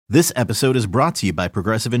This episode is brought to you by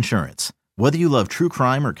Progressive Insurance. Whether you love true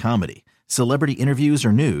crime or comedy, celebrity interviews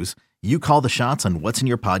or news, you call the shots on what's in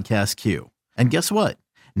your podcast queue. And guess what?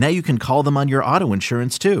 Now you can call them on your auto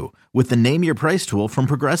insurance too with the Name Your Price tool from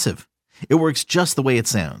Progressive. It works just the way it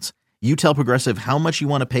sounds. You tell Progressive how much you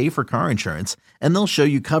want to pay for car insurance, and they'll show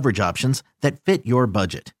you coverage options that fit your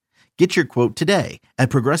budget. Get your quote today at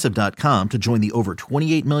Progressive.com to join the over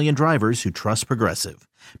 28 million drivers who trust Progressive.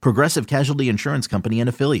 Progressive Casualty Insurance Company and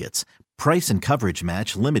Affiliates. Price and coverage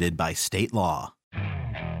match limited by state law.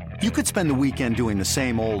 You could spend the weekend doing the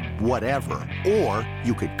same old whatever, or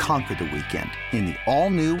you could conquer the weekend in the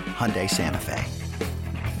all-new Hyundai Santa Fe.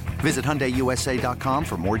 Visit HyundaiUSA.com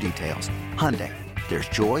for more details. Hyundai, there's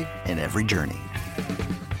joy in every journey.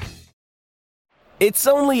 It's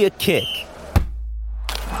only a kick,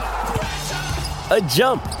 a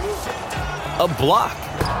jump, a block.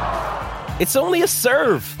 It's only a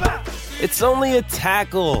serve. It's only a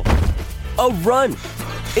tackle, a run.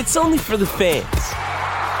 It's only for the fans.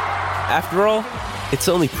 After all, it's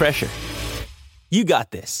only pressure. You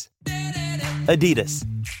got this. Adidas.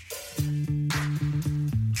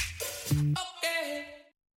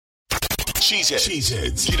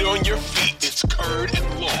 Cheeseheads. Get on your feet. It's Curd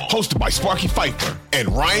and Long. Hosted by Sparky Fifer and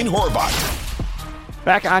Ryan Horvath.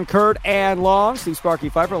 Back on Curd and Long, Steve Sparky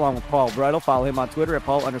Fifer along with Paul Brettel. Follow him on Twitter at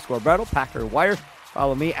Paul_Brettel, Packer Wire.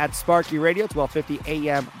 Follow me at Sparky Radio, 1250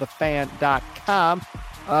 AM, thefan.com.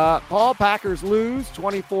 Paul, Packers lose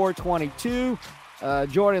 24-22.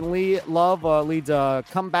 Jordan Love leads a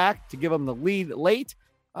comeback to give them the lead late,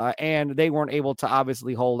 and they weren't able to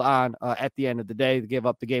obviously hold on at the end of the day to give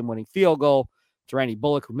up the game-winning field goal to Randy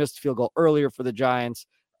Bullock, who missed a field goal earlier for the Giants.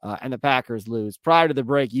 And the Packers lose. Prior to the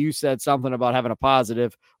break, you said something about having a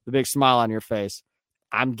positive, the big smile on your face.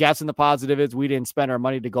 I'm guessing the positive is we didn't spend our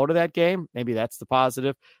money to go to that game. Maybe that's the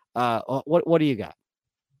positive. What do you got?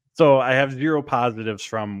 So I have zero positives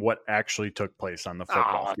from what actually took place on the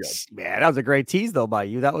football field. Man, that was a great tease, though, by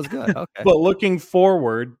you. That was good. Okay. But looking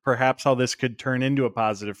forward, perhaps how this could turn into a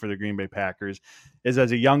positive for the Green Bay Packers is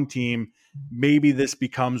as a young team, maybe this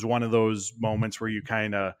becomes one of those moments where you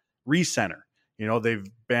kind of recenter. You know, they've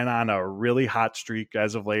been on a really hot streak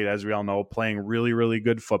as of late, as we all know, playing really, really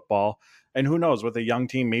good football. And who knows, with a young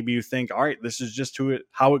team, maybe you think, all right, this is just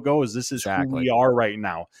how it goes. This is who we are right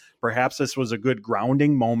now. Perhaps this was a good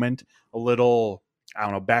grounding moment, a little,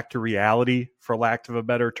 back to reality, for lack of a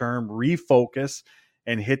better term, refocus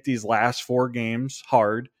and hit these last 4 games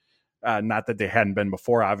hard. Not that they hadn't been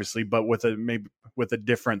before, obviously, but with a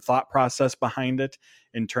different thought process behind it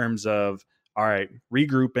in terms of, all right,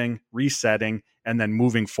 regrouping, resetting, and then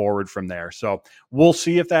moving forward from there. So we'll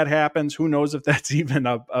see if that happens. Who knows if that's even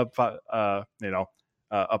a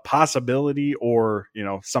possibility or,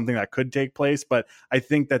 something that could take place. But I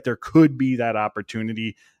think that there could be that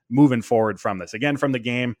opportunity moving forward from this. Again, from the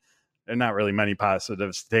game, there are not really many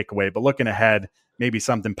positives to take away, but looking ahead, maybe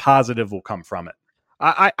something positive will come from it.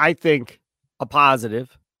 I think a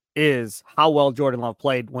positive is how well Jordan Love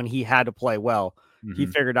played when he had to play well. Mm-hmm. He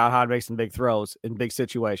figured out how to make some big throws in big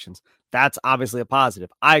situations. That's obviously a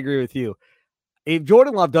positive. I agree with you. If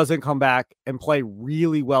Jordan Love doesn't come back and play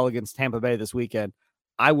really well against Tampa Bay this weekend,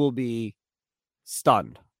 I will be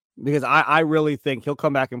stunned because I really think he'll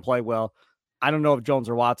come back and play well. I don't know if Jones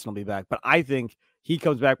or Watson will be back, but I think he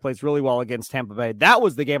comes back, plays really well against Tampa Bay. That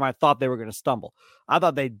was the game I thought they were going to stumble. I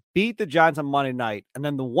thought they'd beat the Giants on Monday night, and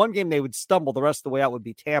then the one game they would stumble the rest of the way out would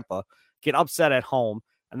be Tampa, get upset at home,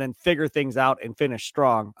 and then figure things out and finish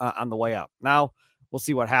strong on the way out. Now, we'll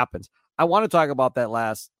see what happens. I want to talk about that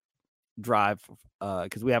last drive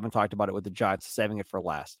because we haven't talked about it with the Giants, saving it for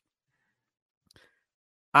last.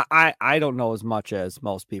 I don't know as much as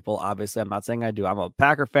most people. Obviously, I'm not saying I do. I'm a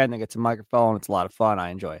Packer fan that gets a microphone. It's a lot of fun.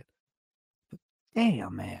 I enjoy it. But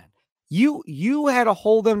damn, man. You had to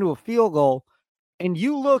hold them to a field goal, and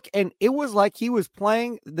you look, and it was like he was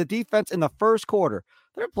playing the defense in the first quarter.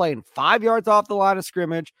 They're playing 5 yards off the line of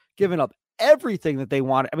scrimmage, giving up everything that they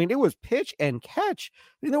wanted. I mean, it was pitch and catch.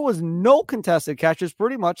 I mean, there was no contested catches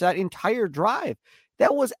pretty much that entire drive.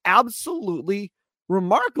 That was absolutely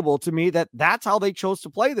remarkable to me that that's how they chose to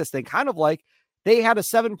play this thing. Kind of like they had a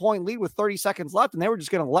 7-point lead with 30 seconds left, and they were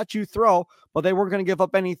just going to let you throw, but they weren't going to give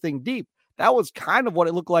up anything deep. That was kind of what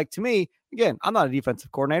it looked like to me. Again, I'm not a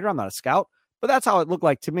defensive coordinator. I'm not a scout, but that's how it looked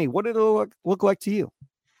like to me. What did it look like to you?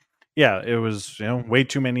 Yeah, it was, way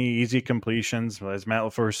too many easy completions. As Matt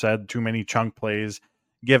LaFleur said, too many chunk plays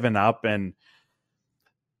given up. And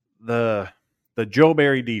the Joe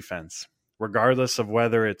Barry defense, regardless of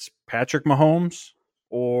whether it's Patrick Mahomes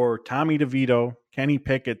or Tommy DeVito, Kenny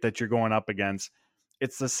Pickett that you're going up against,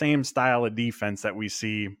 it's the same style of defense that we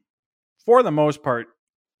see for the most part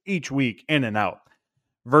each week in and out,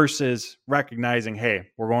 versus recognizing, hey,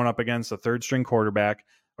 we're going up against a third string quarterback,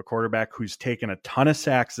 a quarterback who's taken a ton of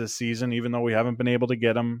sacks this season, even though we haven't been able to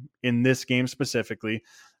get him in this game specifically.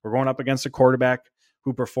 We're going up against a quarterback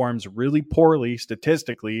who performs really poorly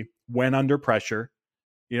statistically when under pressure.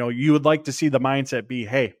 You know, you would like to see the mindset be,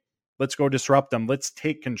 hey, let's go disrupt them. Let's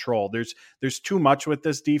take control. There's too much with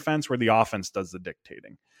this defense where the offense does the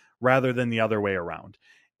dictating rather than the other way around.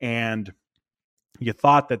 And you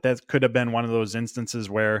thought that could have been one of those instances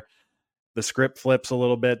where the script flips a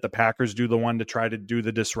little bit. The Packers do the one to try to do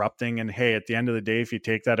the disrupting. And hey, at the end of the day, if you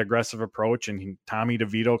take that aggressive approach and Tommy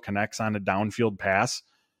DeVito connects on a downfield pass,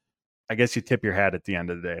 I guess you tip your hat at the end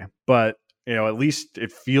of the day. But, you know, at least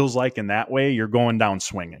it feels like in that way you're going down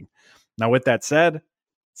swinging. Now, with that said,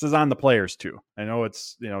 this is on the players too. I know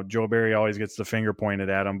it's, you know, Joe Barry always gets the finger pointed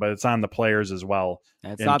at him, but it's on the players as well.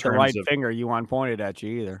 It's not the right finger you want pointed at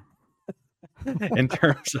you either. in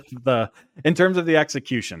terms of the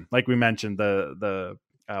execution, like we mentioned, the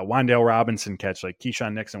Wan'Dale Robinson catch, like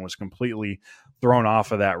Keyshawn Nixon was completely thrown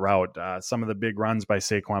off of that route. Some of the big runs by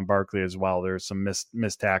Saquon Barkley as well. There's some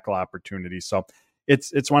missed tackle opportunities. So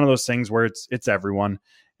it's one of those things where it's everyone.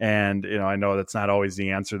 And, you know, I know that's not always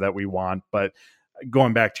the answer that we want, but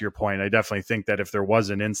going back to your point, I definitely think that if there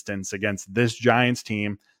was an instance against this Giants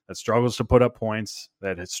team that struggles to put up points,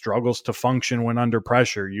 that it struggles to function when under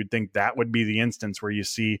pressure, you'd think that would be the instance where you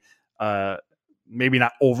see maybe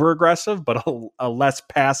not over aggressive, but a less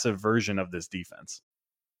passive version of this defense.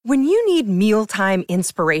 When you need mealtime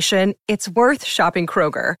inspiration, it's worth shopping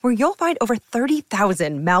Kroger, where you'll find over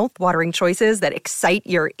 30,000 mouth-watering choices that excite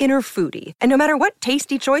your inner foodie. And no matter what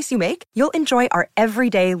tasty choice you make, you'll enjoy our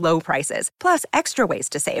everyday low prices, plus extra ways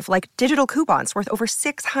to save, like digital coupons worth over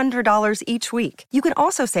 $600 each week. You can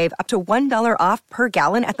also save up to $1 off per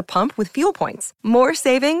gallon at the pump with fuel points. More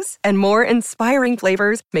savings and more inspiring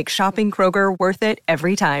flavors make shopping Kroger worth it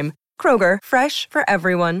every time. Kroger, fresh for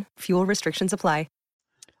everyone. Fuel restrictions apply.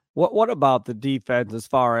 What about the defense as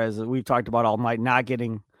far as we've talked about all night, not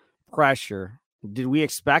getting pressure? Did we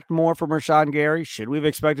expect more from Rashawn Gary? Should we have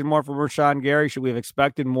expected more from Rashawn Gary? Should we have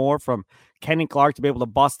expected more from Kenny Clark to be able to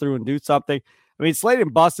bust through and do something? I mean, Slayton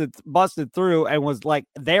busted through and was like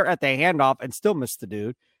there at the handoff and still missed the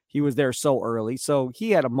dude. He was there so early. So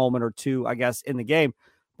he had a moment or two, I guess, in the game.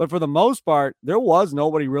 But for the most part, there was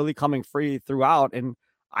nobody really coming free throughout. And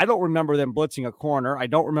I don't remember them blitzing a corner. I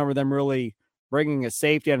don't remember them really bringing a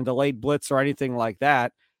safety and a delayed blitz or anything like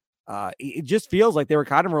that. It just feels like they were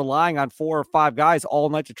kind of relying on 4 or 5 guys all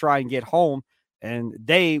night to try and get home. And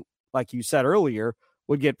they, like you said earlier,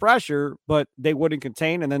 would get pressure, but they wouldn't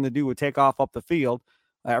contain. And then the dude would take off up the field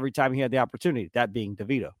every time he had the opportunity, that being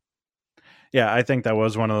DeVito. Yeah, I think that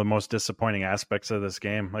was one of the most disappointing aspects of this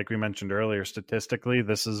game. Like we mentioned earlier, statistically,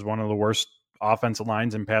 this is one of the worst offensive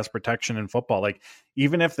lines in pass protection in football. Like,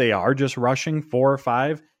 even if they are just rushing 4 or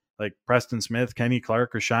 5, like Preston Smith, Kenny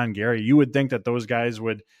Clark, or Rashawn Gary, you would think that those guys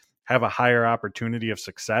would have a higher opportunity of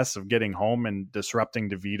success of getting home and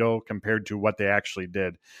disrupting DeVito compared to what they actually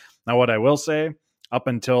did. Now, what I will say, up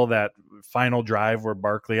until that final drive where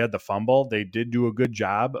Barkley had the fumble, they did do a good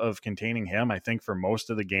job of containing him. I think for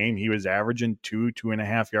most of the game, he was averaging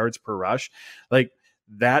 2.5 yards per rush. Like,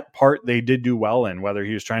 that part they did do well in, whether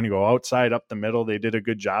he was trying to go outside, up the middle, they did a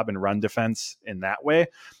good job in run defense in that way.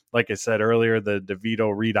 Like I said earlier, the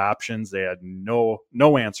DeVito read options, they had no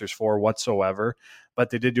answers for whatsoever, but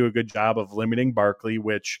they did do a good job of limiting Barkley,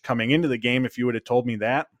 which coming into the game, if you would have told me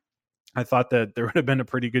that, I thought that there would have been a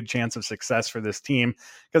pretty good chance of success for this team,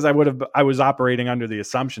 because I was operating under the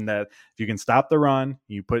assumption that if you can stop the run,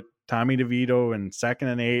 you put Tommy DeVito in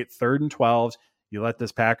 2nd and 8, 3rd and 12, you let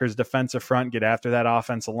this Packers defensive front get after that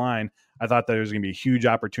offensive line. I thought that there was going to be a huge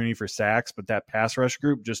opportunity for sacks, but that pass rush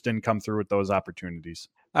group just didn't come through with those opportunities.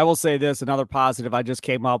 I will say this, another positive I just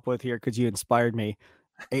came up with here because you inspired me.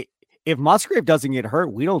 If Musgrave doesn't get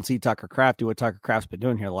hurt, we don't see Tucker Kraft do what Tucker Kraft's been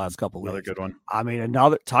doing here the last couple of weeks. Another good one. I mean,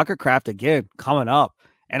 another Tucker Kraft again coming up.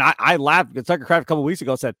 And I laughed because Tucker Kraft a couple of weeks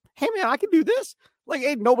ago said, hey, man, I can do this. Like,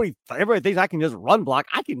 ain't everybody thinks I can just run block.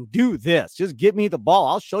 I can do this. Just give me the ball.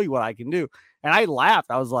 I'll show you what I can do. And I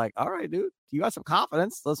laughed. I was like, all right, dude, you got some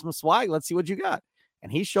confidence. Let's some swag. Let's see what you got.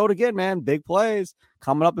 And he showed again, man, big plays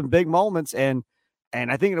coming up in big moments. And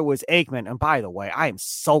I think it was Aikman. And by the way, I am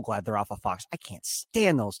so glad they're off of Fox. I can't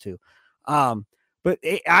stand those two. But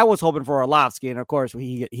I was hoping for Orlovsky. And of course,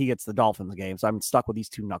 he gets the Dolphins game. So I'm stuck with these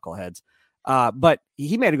two knuckleheads. But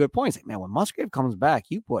he made a good point. He's like, man, when Musgrave comes back,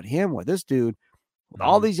 you put him with this dude, with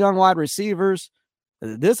all these young wide receivers.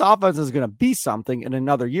 This offense is going to be something in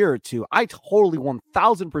another year or two. I totally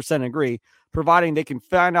 1000% agree, providing they can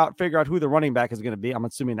figure out who the running back is going to be. I'm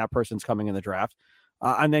assuming that person's coming in the draft.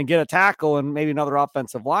 and then get a tackle and maybe another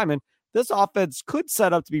offensive lineman, this offense could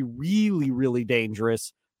set up to be really, really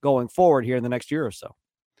dangerous going forward here in the next year or so.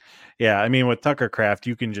 Yeah, I mean, with Tucker Kraft,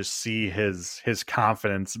 you can just see his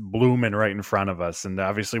confidence blooming right in front of us. And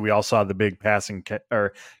obviously, we all saw the big passing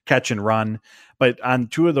catch and run. But on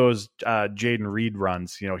two of those Jayden Reed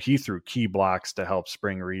runs, he threw key blocks to help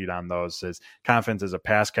Spring Reed on those. His confidence as a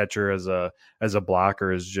pass catcher, as a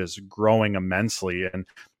blocker, is just growing immensely. And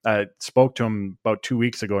I spoke to him about 2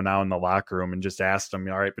 weeks ago now in the locker room and just asked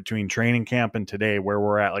him, all right, between training camp and today, where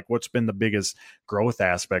we're at, like, what's been the biggest growth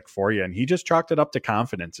aspect for you? And he just chalked it up to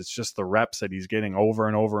confidence. It's just the reps that he's getting over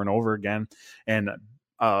and over and over again, and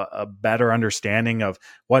a better understanding of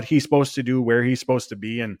what he's supposed to do, where he's supposed to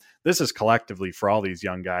be. And this is collectively for all these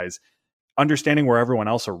young guys, understanding where everyone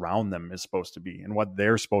else around them is supposed to be and what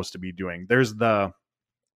they're supposed to be doing. There's the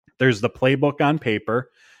playbook on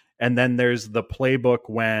paper, and then there's the playbook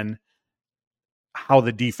when how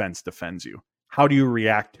the defense defends you. How do you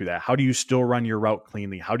react to that? How do you still run your route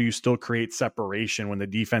cleanly? How do you still create separation when the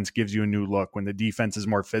defense gives you a new look, when the defense is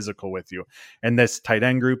more physical with you? And this tight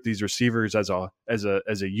end group, these receivers as a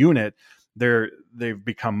unit, they've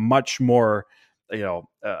become much more adept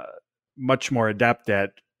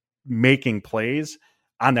at making plays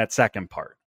on that second part,